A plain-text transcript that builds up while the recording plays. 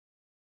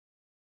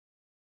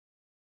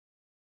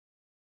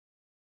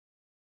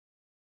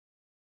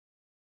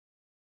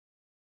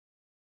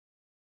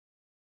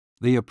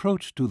The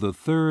approach to the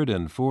third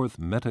and fourth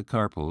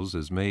metacarpals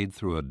is made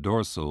through a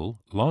dorsal,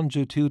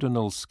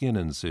 longitudinal skin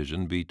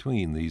incision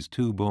between these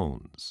two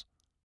bones.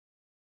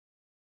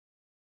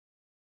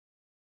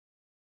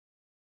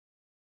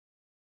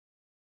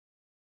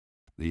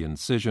 The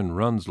incision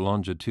runs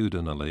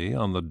longitudinally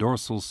on the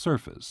dorsal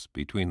surface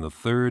between the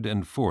third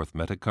and fourth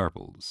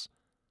metacarpals.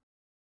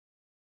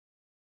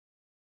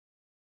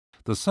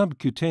 The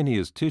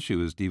subcutaneous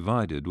tissue is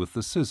divided with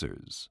the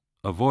scissors,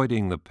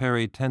 avoiding the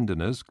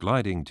peritendinous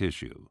gliding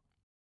tissue.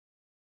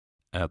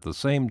 At the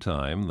same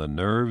time, the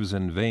nerves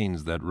and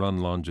veins that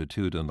run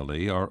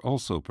longitudinally are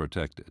also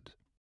protected.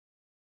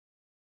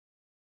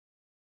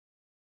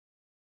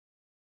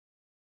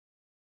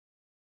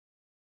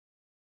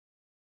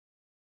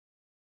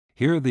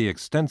 Here the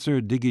extensor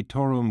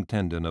digitorum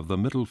tendon of the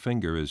middle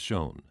finger is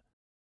shown,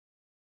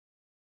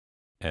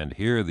 and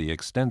here the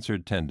extensor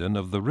tendon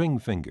of the ring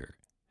finger,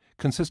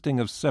 consisting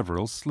of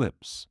several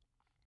slips.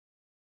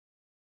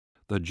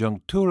 The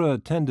junctura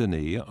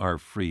tendinae are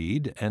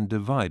freed and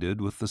divided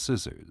with the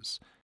scissors.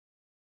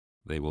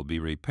 They will be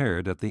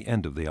repaired at the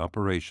end of the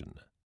operation.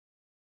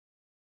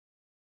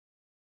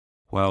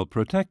 While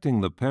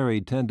protecting the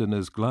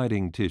peritendinous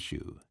gliding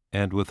tissue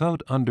and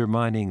without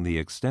undermining the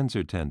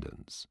extensor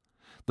tendons,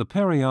 the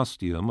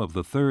periosteum of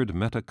the third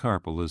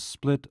metacarpal is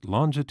split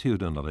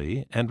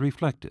longitudinally and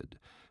reflected,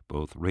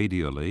 both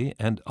radially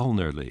and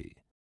ulnarly.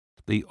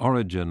 The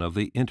origin of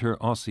the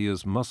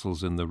interosseous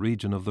muscles in the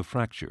region of the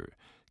fracture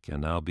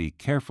can now be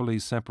carefully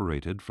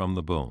separated from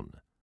the bone.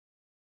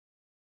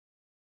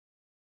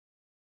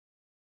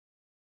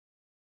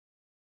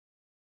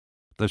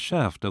 The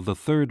shaft of the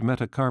third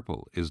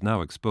metacarpal is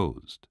now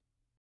exposed.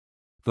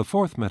 The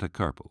fourth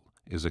metacarpal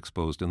is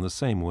exposed in the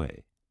same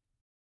way.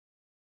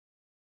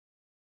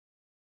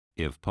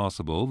 If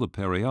possible, the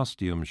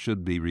periosteum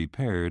should be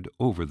repaired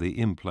over the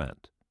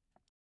implant.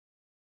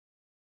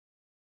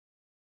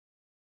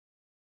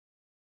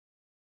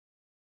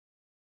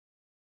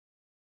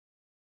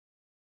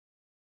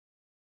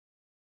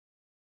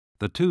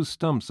 The two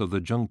stumps of the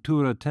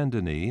junctura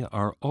tendinae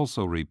are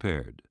also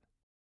repaired.